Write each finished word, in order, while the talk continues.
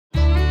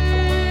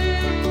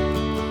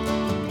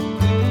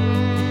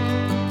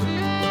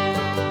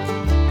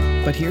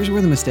But here's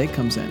where the mistake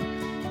comes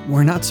in.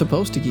 We're not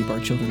supposed to keep our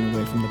children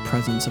away from the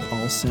presence of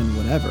all sin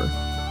whatever.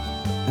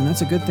 And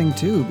that's a good thing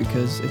too,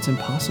 because it's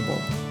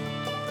impossible.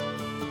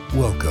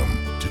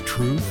 Welcome to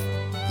Truth,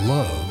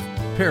 Love,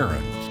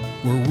 Parents,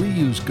 where we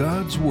use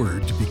God's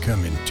Word to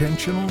become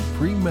intentional,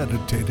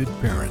 premeditated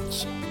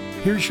parents.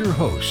 Here's your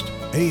host,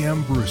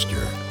 A.M.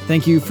 Brewster.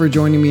 Thank you for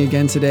joining me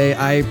again today.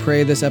 I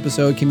pray this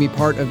episode can be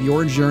part of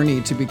your journey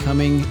to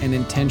becoming an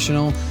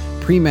intentional,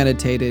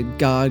 premeditated,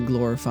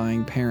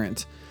 God-glorifying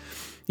parent.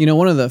 You know,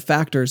 one of the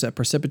factors that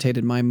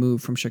precipitated my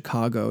move from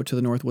Chicago to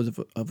the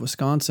northwoods of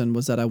Wisconsin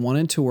was that I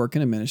wanted to work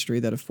in a ministry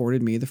that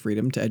afforded me the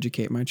freedom to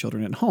educate my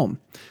children at home.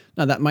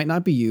 Now, that might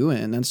not be you,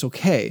 and that's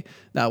okay.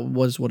 That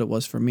was what it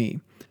was for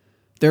me.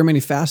 There are many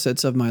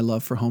facets of my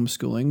love for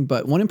homeschooling,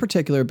 but one in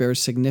particular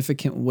bears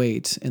significant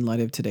weight in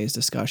light of today's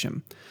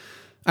discussion.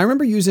 I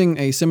remember using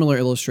a similar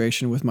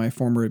illustration with my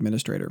former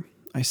administrator.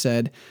 I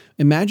said,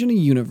 imagine a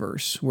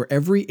universe where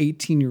every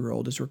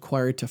 18-year-old is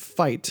required to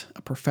fight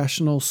a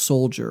professional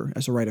soldier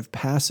as a rite of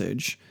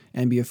passage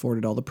and be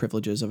afforded all the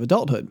privileges of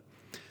adulthood.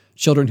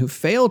 Children who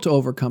fail to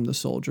overcome the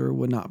soldier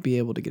would not be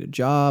able to get a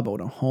job,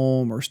 own a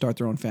home, or start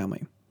their own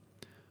family.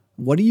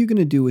 What are you going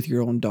to do with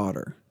your own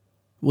daughter?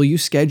 Will you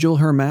schedule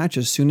her match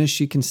as soon as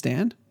she can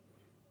stand?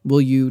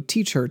 Will you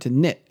teach her to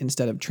knit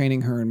instead of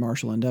training her in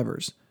martial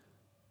endeavors?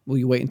 Will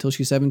you wait until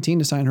she's 17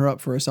 to sign her up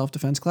for a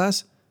self-defense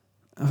class?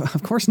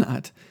 Of course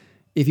not.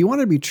 If you want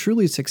her to be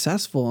truly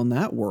successful in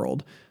that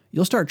world,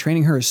 you'll start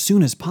training her as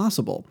soon as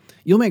possible.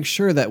 You'll make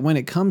sure that when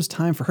it comes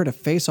time for her to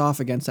face off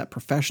against that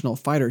professional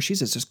fighter,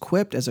 she's as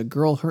equipped as a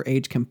girl her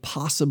age can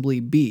possibly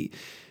be.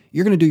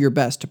 You're going to do your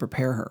best to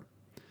prepare her.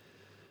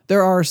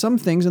 There are some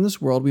things in this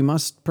world we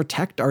must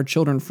protect our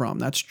children from.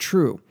 That's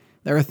true.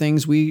 There are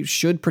things we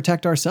should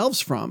protect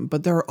ourselves from,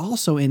 but there are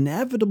also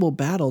inevitable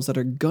battles that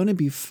are going to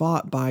be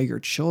fought by your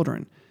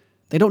children.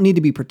 They don't need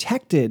to be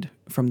protected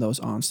from those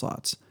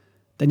onslaughts.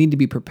 They need to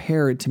be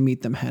prepared to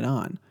meet them head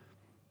on.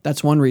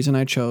 That's one reason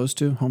I chose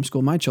to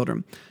homeschool my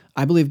children.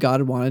 I believe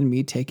God wanted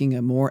me taking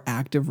a more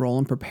active role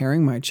in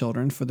preparing my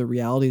children for the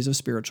realities of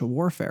spiritual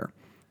warfare.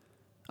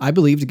 I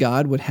believed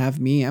God would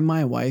have me and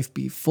my wife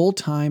be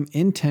full-time,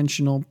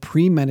 intentional,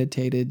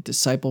 premeditated,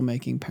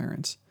 disciple-making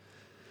parents.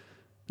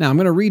 Now, I'm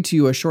going to read to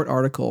you a short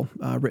article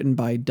written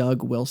by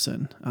Doug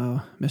Wilson.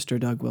 Mr.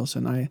 Doug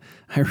Wilson, I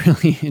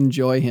really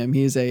enjoy him.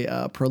 He's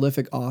a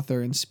prolific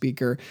author and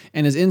speaker,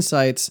 and his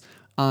insights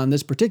on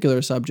this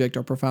particular subject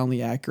are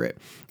profoundly accurate.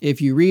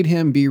 If you read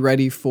him, be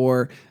ready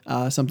for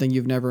something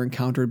you've never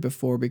encountered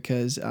before,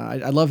 because I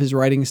love his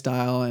writing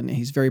style, and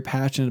he's very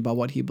passionate about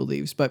what he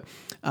believes. But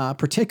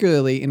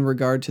particularly in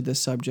regard to this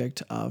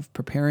subject of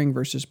preparing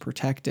versus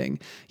protecting,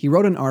 he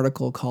wrote an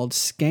article called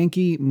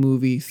Skanky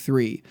Movie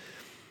 3.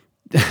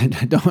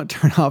 Don't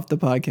turn off the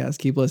podcast.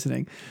 Keep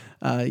listening.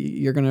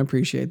 You're going to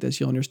appreciate this.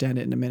 You'll understand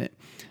it in a minute.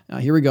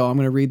 Here we go. I'm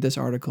going to read this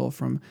article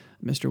from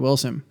Mr.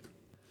 Wilson.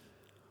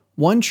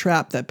 One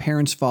trap that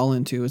parents fall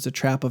into is the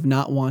trap of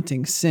not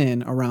wanting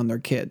sin around their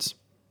kids.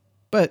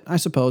 But I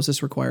suppose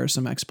this requires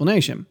some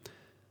explanation.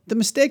 The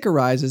mistake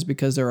arises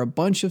because there are a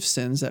bunch of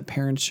sins that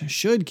parents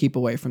should keep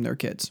away from their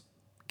kids.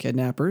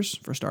 Kidnappers,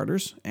 for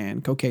starters,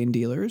 and cocaine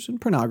dealers, and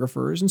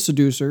pornographers, and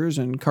seducers,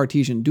 and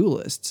Cartesian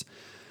duelists.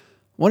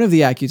 One of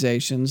the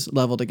accusations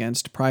leveled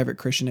against private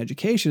Christian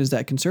education is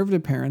that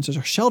conservative parents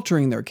are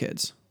sheltering their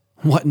kids.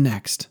 What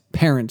next?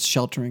 Parents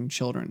sheltering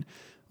children.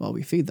 Well,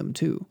 we feed them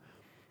too.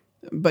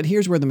 But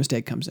here's where the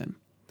mistake comes in.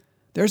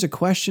 There's a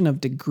question of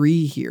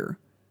degree here.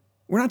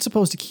 We're not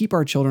supposed to keep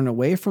our children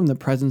away from the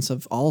presence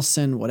of all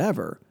sin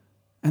whatever.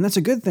 And that's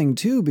a good thing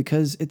too,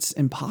 because it's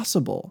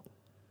impossible.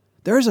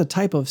 There is a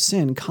type of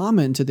sin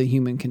common to the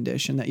human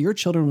condition that your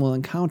children will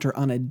encounter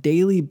on a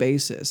daily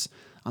basis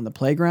on the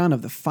playground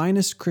of the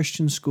finest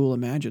Christian school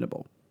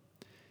imaginable.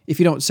 If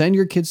you don't send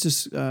your kids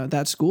to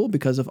that school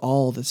because of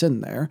all that's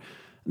in there,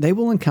 they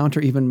will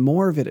encounter even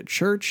more of it at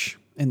church,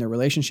 in their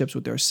relationships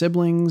with their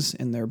siblings,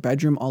 in their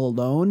bedroom all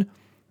alone,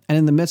 and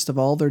in the midst of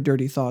all their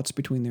dirty thoughts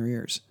between their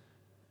ears.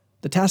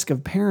 The task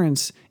of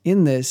parents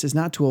in this is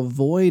not to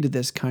avoid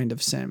this kind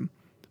of sin,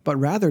 but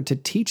rather to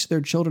teach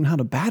their children how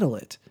to battle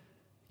it.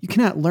 You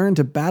cannot learn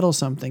to battle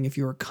something if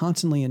you are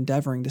constantly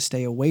endeavoring to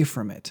stay away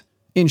from it.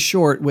 In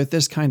short, with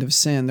this kind of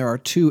sin, there are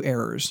two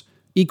errors,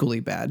 equally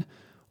bad.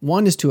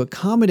 One is to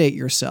accommodate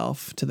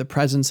yourself to the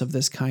presence of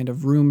this kind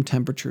of room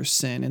temperature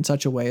sin in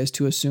such a way as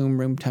to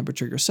assume room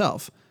temperature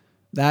yourself.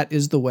 That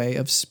is the way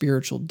of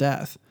spiritual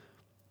death.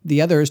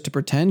 The other is to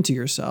pretend to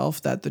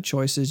yourself that the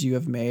choices you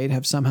have made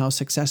have somehow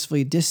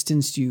successfully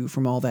distanced you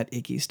from all that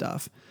icky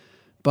stuff.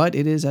 But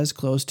it is as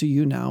close to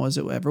you now as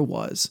it ever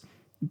was,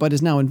 but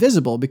is now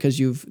invisible because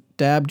you've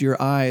dabbed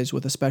your eyes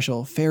with a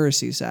special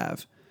Pharisee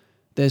salve.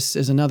 This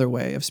is another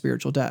way of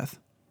spiritual death.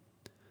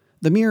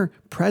 The mere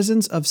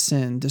presence of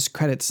sin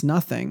discredits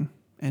nothing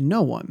and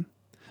no one.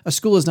 A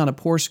school is not a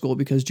poor school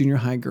because junior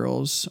high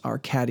girls are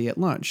catty at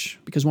lunch,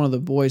 because one of the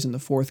boys in the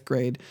 4th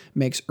grade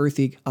makes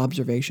earthy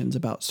observations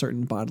about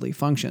certain bodily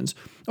functions,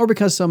 or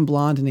because some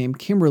blonde named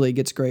Kimberly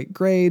gets great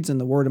grades and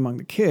the word among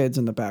the kids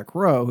in the back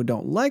row who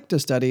don't like to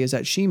study is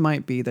that she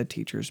might be the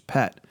teacher's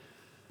pet.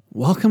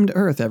 Welcome to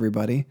Earth,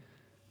 everybody.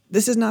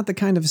 This is not the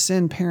kind of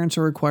sin parents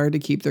are required to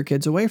keep their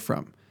kids away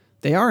from.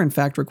 They are, in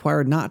fact,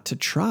 required not to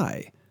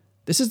try.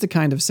 This is the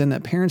kind of sin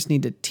that parents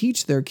need to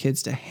teach their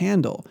kids to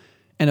handle,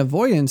 and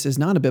avoidance is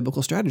not a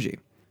biblical strategy.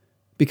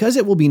 Because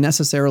it will be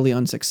necessarily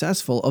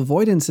unsuccessful,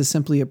 avoidance is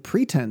simply a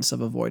pretense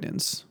of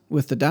avoidance,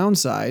 with the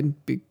downside,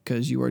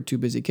 because you are too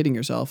busy kidding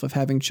yourself, of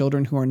having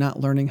children who are not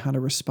learning how to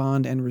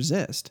respond and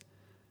resist.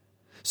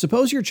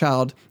 Suppose your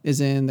child is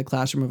in the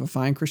classroom of a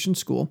fine Christian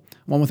school,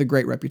 one with a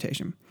great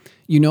reputation.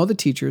 You know the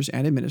teachers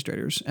and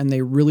administrators, and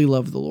they really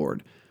love the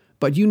Lord.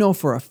 But you know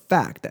for a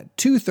fact that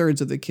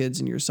 2/3 of the kids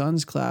in your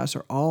son's class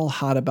are all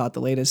hot about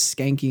the latest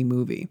Skanky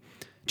movie.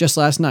 Just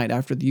last night,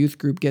 after the youth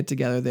group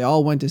get-together, they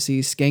all went to see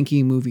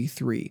Skanky Movie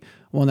 3,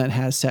 one that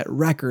has set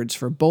records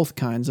for both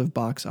kinds of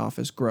box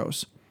office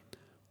gross.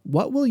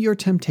 What will your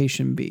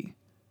temptation be?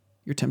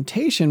 Your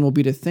temptation will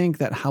be to think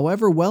that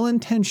however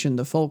well-intentioned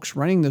the folks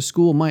running the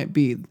school might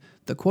be,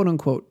 the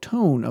quote-unquote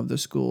tone of the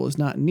school is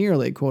not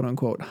nearly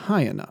quote-unquote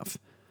high enough,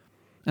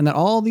 and that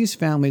all these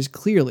families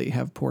clearly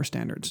have poor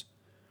standards.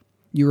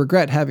 You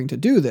regret having to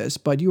do this,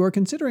 but you are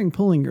considering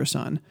pulling your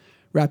son,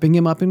 wrapping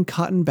him up in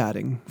cotton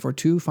batting for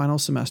 2 final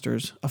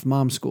semesters of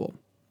mom school.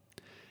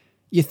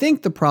 You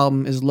think the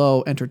problem is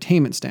low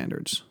entertainment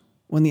standards,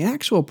 when the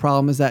actual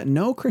problem is that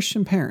no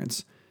Christian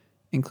parents,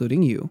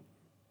 including you,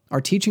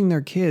 are teaching their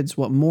kids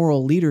what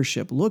moral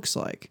leadership looks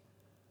like.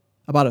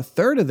 About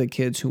 1/3 of the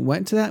kids who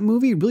went to that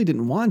movie really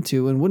didn't want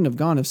to and wouldn't have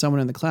gone if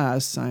someone in the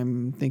class,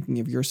 I'm thinking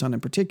of your son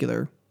in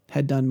particular,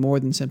 had done more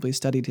than simply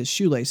studied his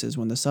shoelaces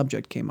when the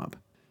subject came up.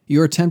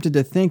 You are tempted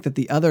to think that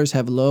the others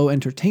have low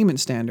entertainment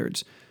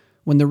standards,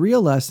 when the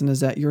real lesson is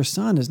that your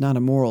son is not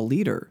a moral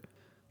leader.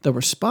 The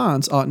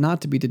response ought not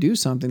to be to do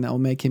something that will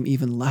make him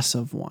even less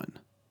of one.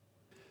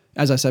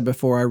 As I said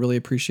before, I really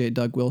appreciate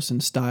Doug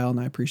Wilson's style, and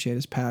I appreciate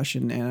his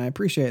passion, and I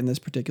appreciate in this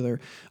particular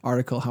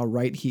article how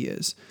right he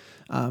is.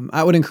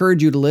 I would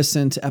encourage you to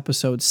listen to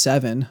episode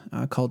 7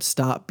 called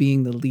Stop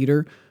Being the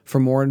Leader for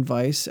more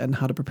advice on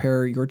how to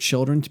prepare your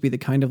children to be the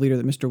kind of leader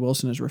that Mr.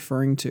 Wilson is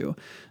referring to.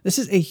 This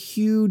is a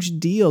huge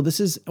deal. This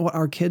is what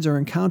our kids are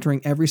encountering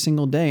every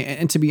single day.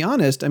 And to be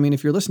honest, I mean,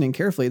 if you're listening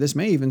carefully, this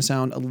may even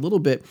sound a little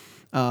bit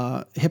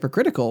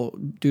hypocritical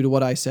due to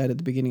what I said at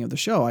the beginning of the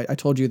show. I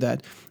told you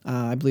that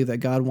I believe that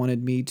God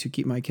wanted me to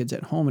keep my kids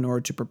at home in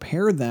order to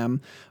prepare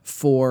them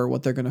for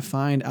what they're going to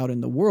find out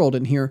in the world.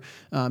 And here,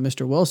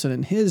 Mr. Wilson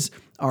in his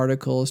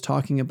article is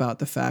talking about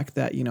the fact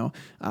that,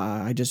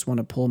 I just want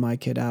to pull my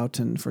kid out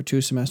and for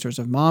 2 semesters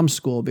of mom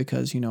school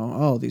because,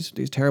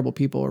 these terrible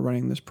people are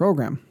running this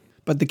program.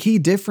 But the key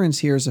difference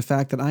here is the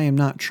fact that I am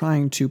not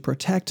trying to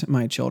protect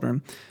my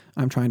children.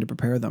 I'm trying to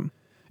prepare them.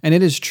 And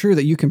it is true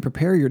that you can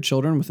prepare your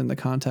children within the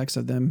context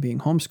of them being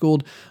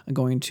homeschooled,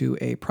 going to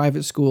a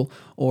private school,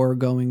 or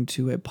going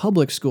to a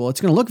public school. It's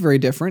going to look very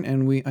different,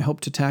 and I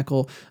hope to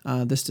tackle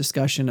this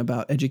discussion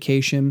about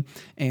education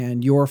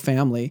and your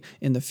family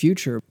in the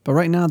future. But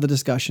right now, the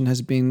discussion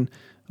has been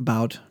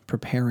about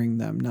preparing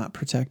them, not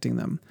protecting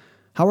them.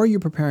 How are you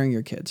preparing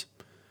your kids?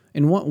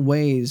 In what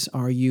ways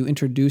are you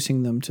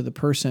introducing them to the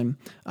person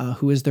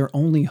who is their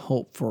only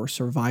hope for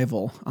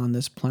survival on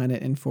this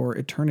planet and for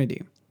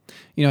eternity?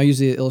 I used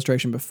the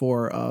illustration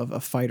before of a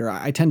fighter.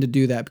 I tend to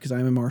do that because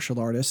I'm a martial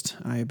artist.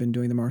 I have been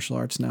doing the martial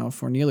arts now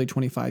for nearly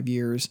 25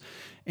 years,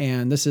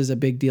 and this is a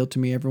big deal to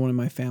me. Everyone in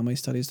my family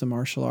studies the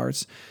martial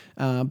arts.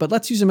 But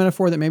let's use a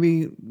metaphor that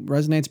maybe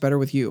resonates better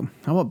with you.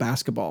 How about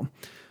basketball?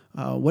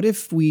 What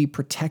if we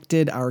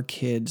protected our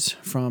kids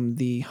from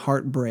the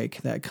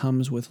heartbreak that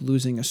comes with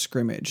losing a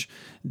scrimmage,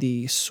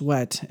 the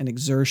sweat and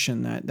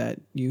exertion that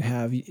you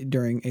have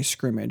during a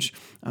scrimmage,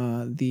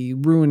 the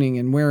ruining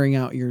and wearing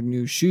out your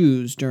new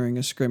shoes during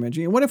a scrimmage?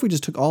 What if we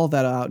just took all of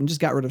that out and just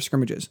got rid of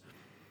scrimmages?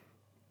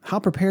 How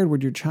prepared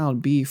would your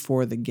child be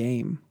for the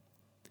game?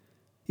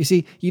 You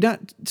see, you're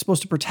not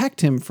supposed to protect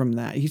him from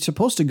that. He's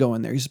supposed to go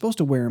in there. He's supposed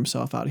to wear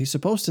himself out. He's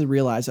supposed to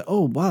realize that,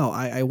 oh, wow,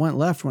 I went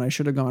left when I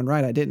should have gone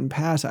right. I didn't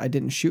pass. I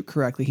didn't shoot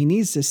correctly. He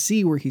needs to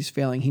see where he's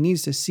failing. He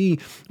needs to see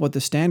what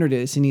the standard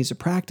is. He needs to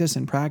practice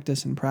and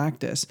practice and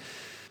practice.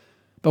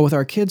 But with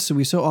our kids,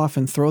 we so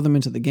often throw them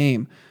into the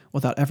game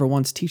without ever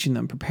once teaching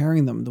them,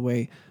 preparing them the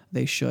way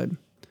they should.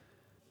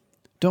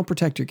 Don't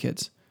protect your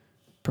kids.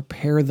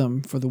 Prepare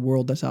them for the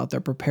world that's out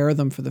there. Prepare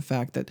them for the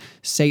fact that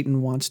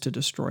Satan wants to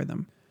destroy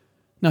them.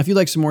 Now, if you'd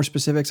like some more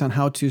specifics on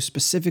how to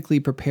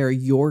specifically prepare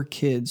your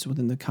kids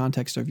within the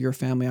context of your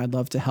family, I'd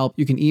love to help.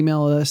 You can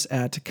email us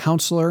at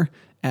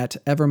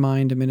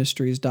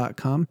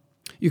counselor@evermindministries.com.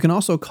 You can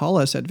also call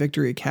us at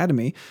Victory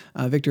Academy.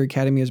 Victory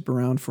Academy has been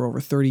around for over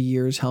 30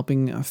 years,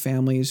 helping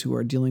families who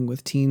are dealing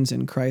with teens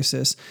in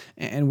crisis,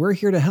 and we're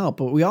here to help.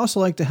 But we also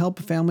like to help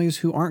families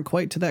who aren't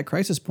quite to that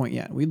crisis point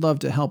yet. We'd love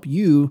to help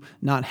you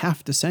not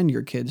have to send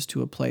your kids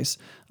to a place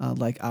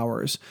like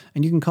ours.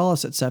 And you can call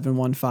us at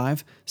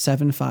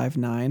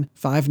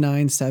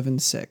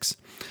 715-759-5976.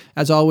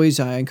 As always,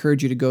 I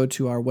encourage you to go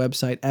to our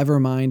website,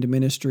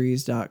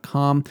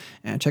 evermindministries.com,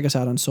 and check us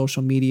out on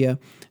social media.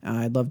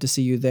 I'd love to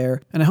see you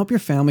there. And I hope your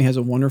family has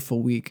a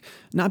wonderful week,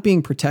 not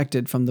being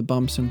protected from the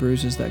bumps and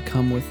bruises that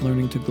come with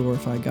learning to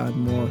glorify God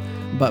more,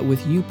 but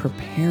with you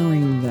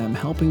preparing them,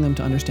 helping them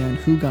to understand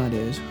who God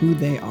is, who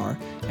they are,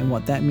 and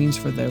what that means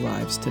for their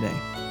lives today.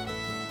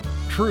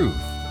 Truth,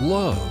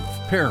 Love,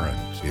 Parent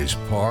is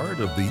part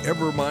of the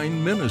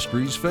Evermind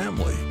Ministries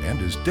family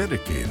and is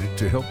dedicated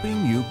to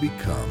helping you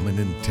become an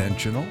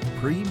intentional,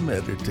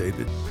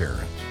 premeditated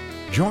parent.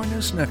 Join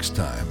us next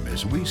time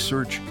as we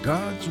search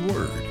God's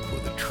Word for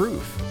the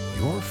truth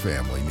your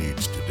family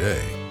needs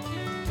today.